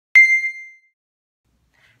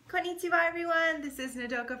Konnichiwa everyone, this is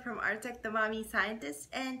Nodoka from Artec, the Mommy Scientist,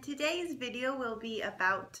 and today's video will be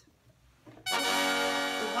about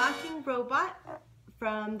the walking robot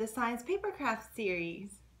from the Science Papercraft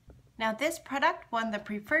series. Now this product won the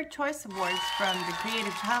Preferred Choice Awards from the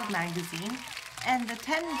Creative Child magazine and the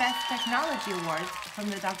 10 Best Technology Awards from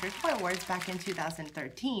the Dr. Toy Awards back in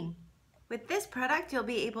 2013. With this product, you'll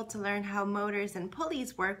be able to learn how motors and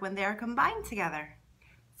pulleys work when they are combined together.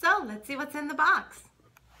 So let's see what's in the box.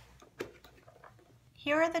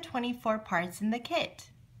 Here are the 24 parts in the kit.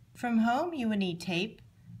 From home, you will need tape,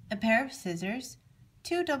 a pair of scissors,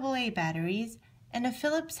 2 AA batteries, and a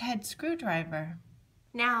Phillips head screwdriver.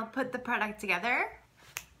 Now put the product together.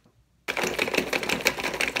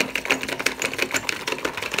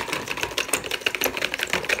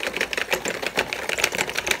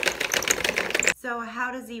 So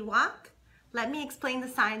how does he walk? Let me explain the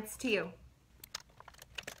science to you.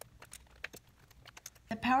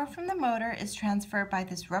 The power from the motor is transferred by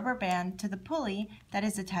this rubber band to the pulley that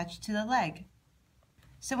is attached to the leg.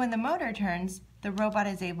 So when the motor turns, the robot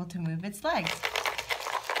is able to move its legs.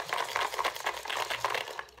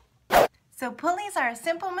 So pulleys are a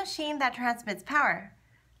simple machine that transmits power.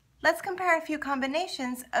 Let's compare a few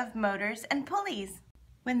combinations of motors and pulleys.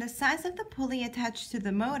 When the size of the pulley attached to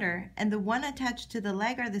the motor and the one attached to the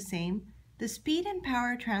leg are the same, the speed and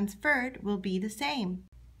power transferred will be the same.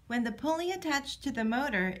 When the pulley attached to the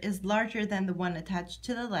motor is larger than the one attached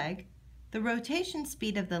to the leg, the rotation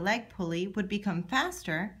speed of the leg pulley would become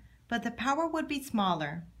faster, but the power would be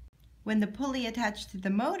smaller. When the pulley attached to the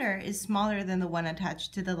motor is smaller than the one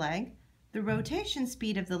attached to the leg, the rotation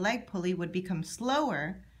speed of the leg pulley would become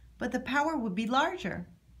slower, but the power would be larger.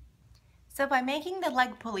 So by making the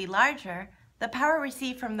leg pulley larger, the power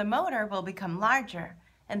received from the motor will become larger,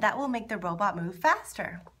 and that will make the robot move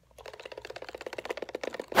faster.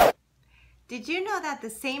 Did you know that the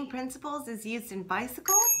same principles is used in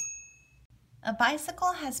bicycles? A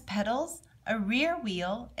bicycle has pedals, a rear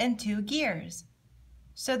wheel, and 2 gears.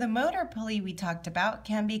 So the motor pulley we talked about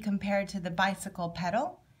can be compared to the bicycle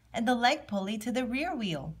pedal and the leg pulley to the rear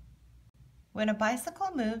wheel. When a bicycle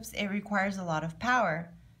moves, it requires a lot of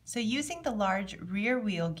power, so using the large rear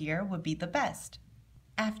wheel gear would be the best.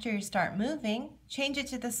 After you start moving, change it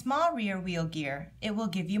to the small rear wheel gear. It will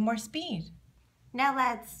give you more speed. Now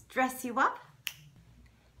let's dress you up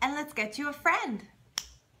and let's get you a friend.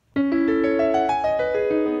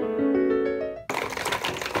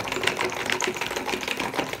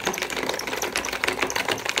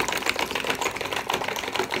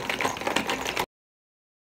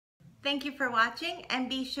 Thank you for watching, and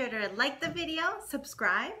be sure to like the video,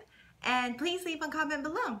 subscribe, and please leave a comment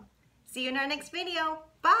below. See you in our next video.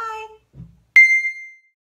 Bye!